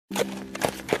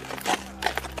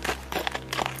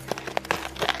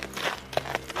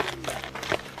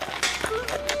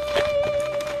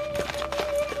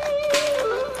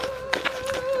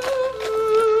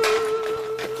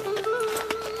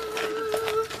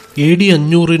AD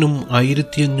 500-നും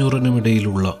 1500-നും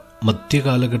ഇടയിലുള്ള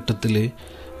മധ്യകാലഘട്ടത്തിലെ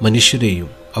മനുഷ്യരെയും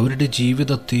അവരുടെ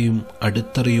ജീവിതത്തെയും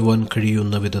അടുത്തറിയുവാൻ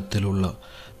കഴിയുന്ന വിധത്തിലുള്ള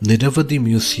നിരവധി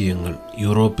മ്യൂസിയങ്ങൾ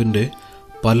യൂറോപ്പിൻ്റെ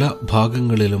പല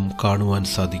ഭാഗങ്ങളിലും കാണുവാൻ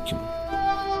സാധിക്കും.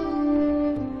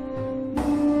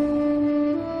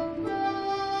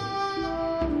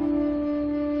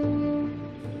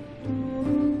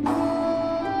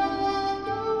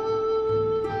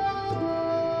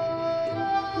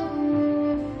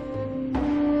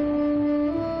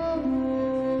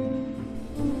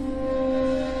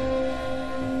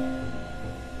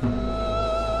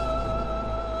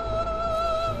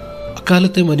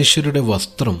 അക്കാലത്തെ മനുഷ്യരുടെ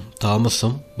വസ്ത്രം,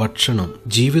 താമസം, ഭക്ഷണം,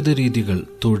 ജീവിത രീതികൾ,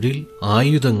 തൊഴിൽ,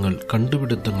 ആയുധങ്ങൾ,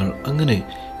 കണ്ടുപിടുത്തങ്ങൾ അങ്ങനെ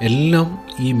എല്ലാം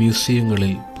ഈ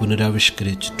മ്യൂസിയങ്ങളിൽ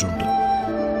പുനരാവിഷ്കരിച്ചിട്ടുണ്ട്.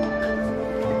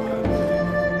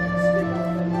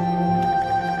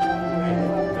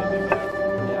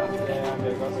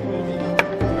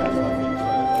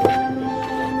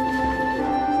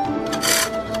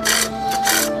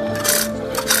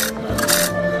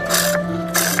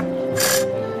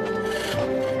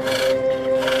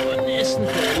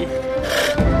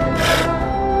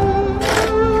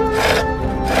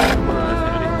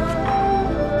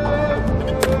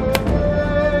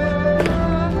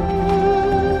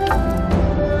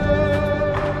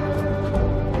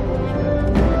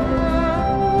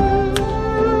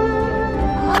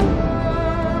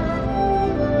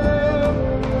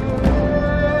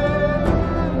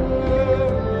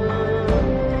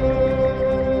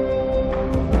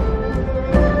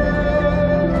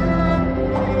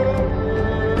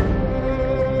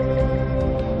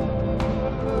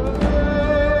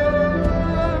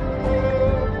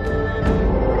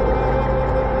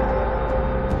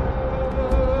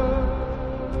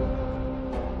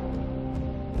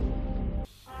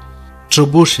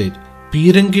 trebuchet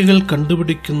പീരങ്കികൾ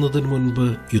കണ്ടുപിടിക്കുന്നതിന് മുൻപ്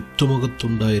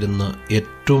യുദ്ധമുഖത്തുണ്ടായിരുന്ന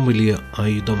ഏറ്റവും വലിയ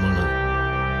ആയുധമാണ്.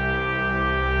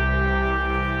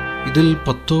 ഇതിൽ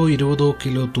 10-20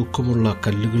 കിലോ തൂക്കമുള്ള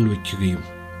കല്ലുകൾ വയ്ക്കുകയും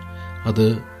അത്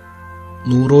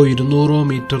 100-200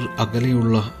 മീറ്റർ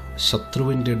അകലെയുള്ള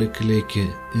ശത്രുവിൻ്റെ അടുക്കിലേക്ക്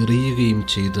എറിയുകയും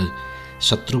ചെയ്ത്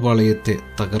ശത്രുപാളയത്തെ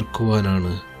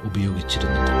തകർക്കുവാനാണ്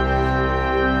ഉപയോഗിച്ചിരുന്നത്.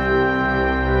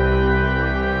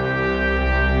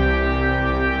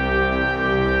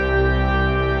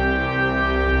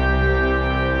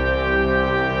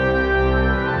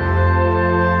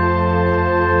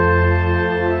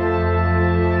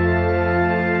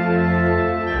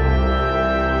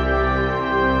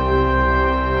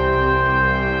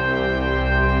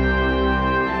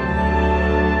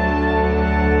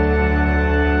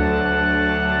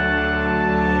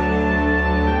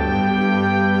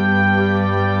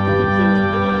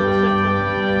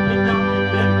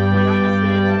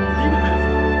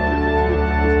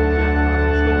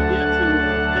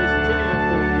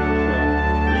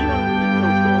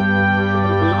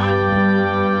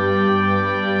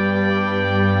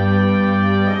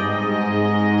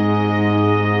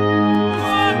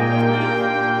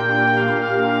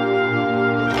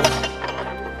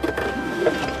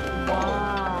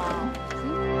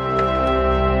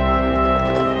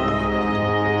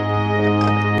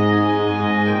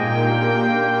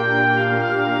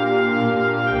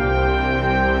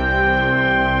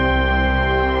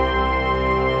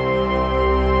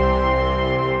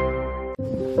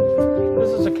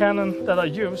 Cannon that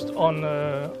are used on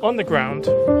the ground,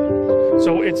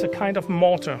 so it's a kind of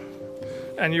mortar,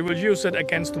 and you will use it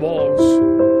against walls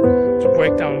to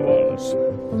break down walls.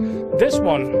 This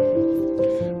one,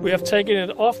 we have taken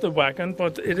it off the wagon,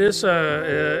 but it is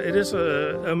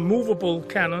a movable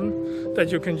cannon that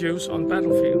you can use on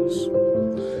battlefields.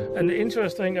 And the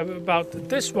interesting about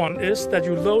this one is that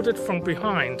you load it from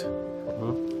behind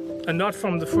and not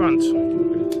from the front.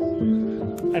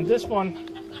 And this one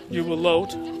you will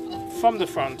load from the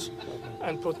front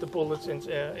and put the bullets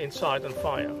inside and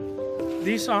fire.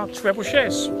 These are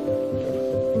trebuchets,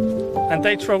 and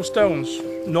they throw stones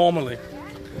normally.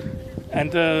 And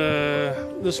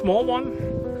the small one,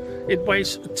 it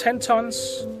weighs 10 tons,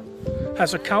 has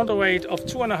a counterweight of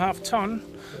 2.5 tons.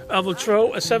 I will throw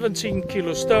a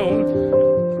 17-kilo stone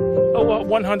over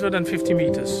 150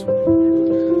 meters.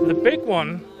 The big one,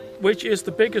 which is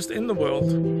the biggest in the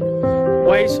world,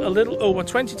 weighs a little over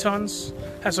 20 tons,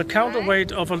 has a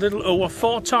counterweight of a little over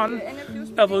 4 tons.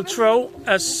 I will throw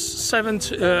a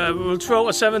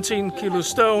 17-kilo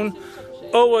stone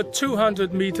over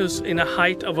 200 meters in a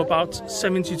height of about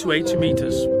 70 to 80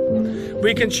 meters.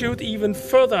 We can shoot even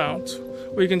further out.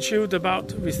 We can shoot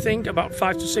about, we think, about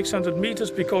 500 to 600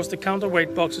 meters because the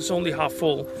counterweight box is only half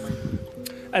full.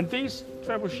 And these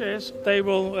trebuchets, they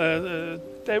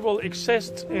will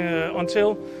exist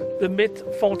until the mid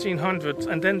 1400s,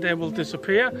 and then they will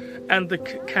disappear, and the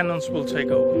cannons will take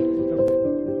over.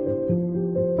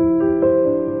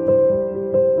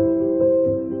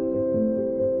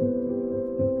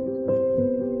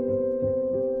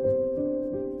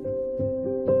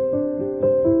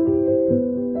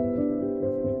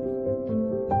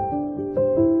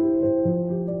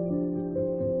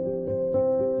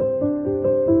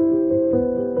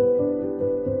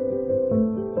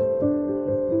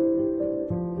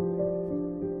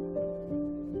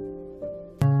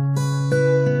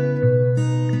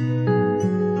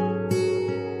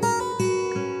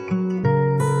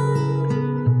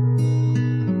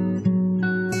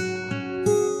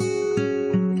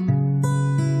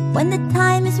 When the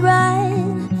time is right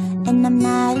and I'm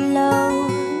not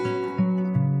alone,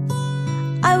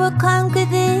 I will conquer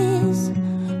this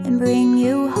and bring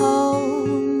you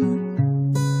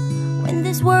home. When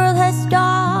this world has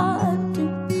stopped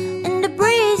and the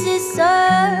breeze is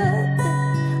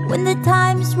up, when the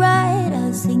time is right,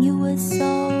 I'll sing you a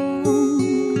song.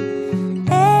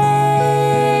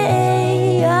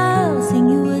 Hey, I'll sing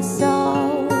you a song.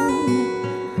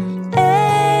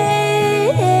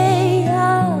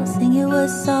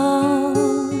 Song.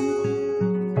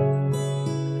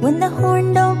 When the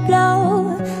horn don't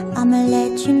blow, I'ma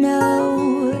let you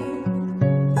know.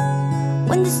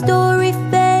 When the story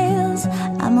fails,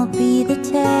 I'ma be the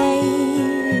tale.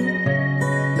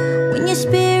 When your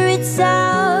spirit's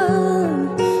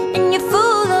out and you're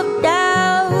full of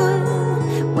doubt,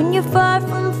 when you're far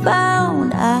from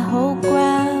found, I hold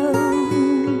ground.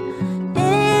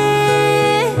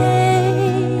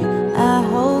 I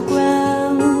hold ground.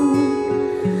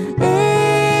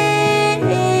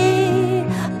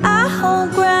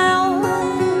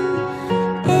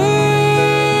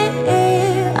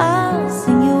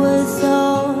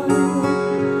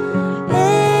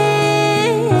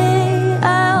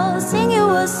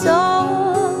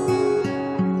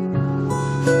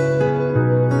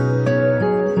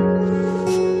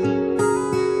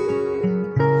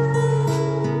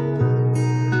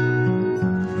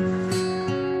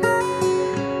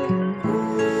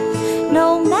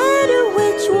 No matter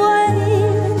which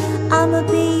way, I'ma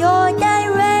be your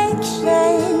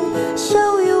direction.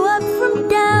 Show you up from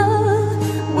down,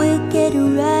 we'll get it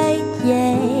right,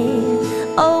 yeah.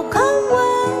 Oh, come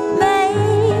what may,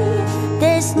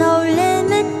 there's no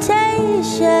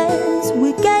limitations.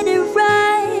 We get it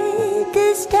right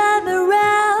this time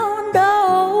around,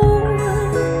 oh.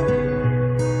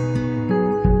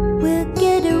 We'll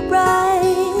get it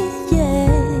right, yes.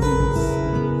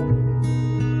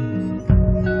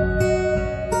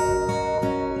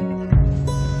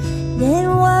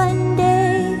 Then one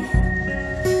day,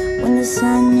 when the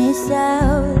sun is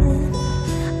out,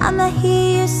 I'ma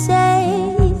hear you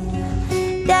say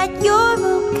that you're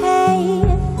okay,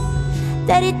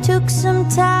 that it took some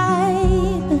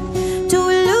time to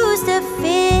lose the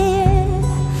fear,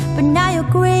 but now you're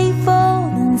grateful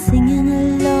and singing along.